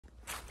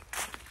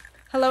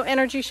Hello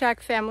Energy Shack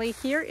family,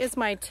 here is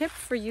my tip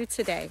for you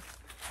today.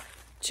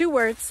 2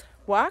 words,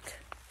 walk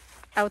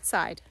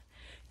outside.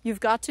 You've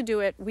got to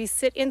do it. We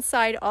sit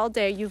inside all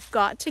day. You've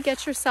got to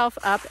get yourself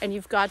up and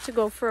you've got to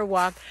go for a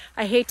walk.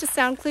 I hate to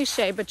sound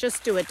cliche, but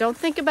just do it. Don't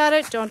think about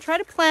it. Don't try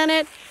to plan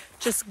it.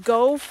 Just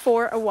go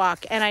for a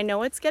walk. And I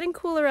know it's getting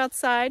cooler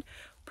outside.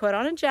 Put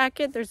on a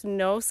jacket. There's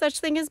no such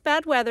thing as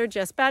bad weather,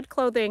 just bad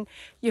clothing.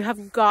 You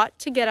have got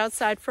to get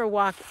outside for a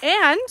walk.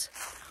 And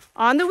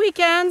on the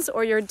weekends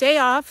or your day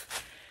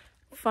off,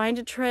 find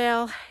a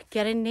trail,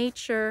 get in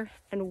nature,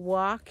 and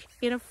walk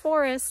in a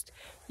forest.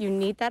 You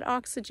need that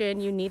oxygen,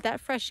 you need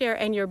that fresh air,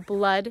 and your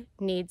blood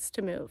needs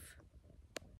to move.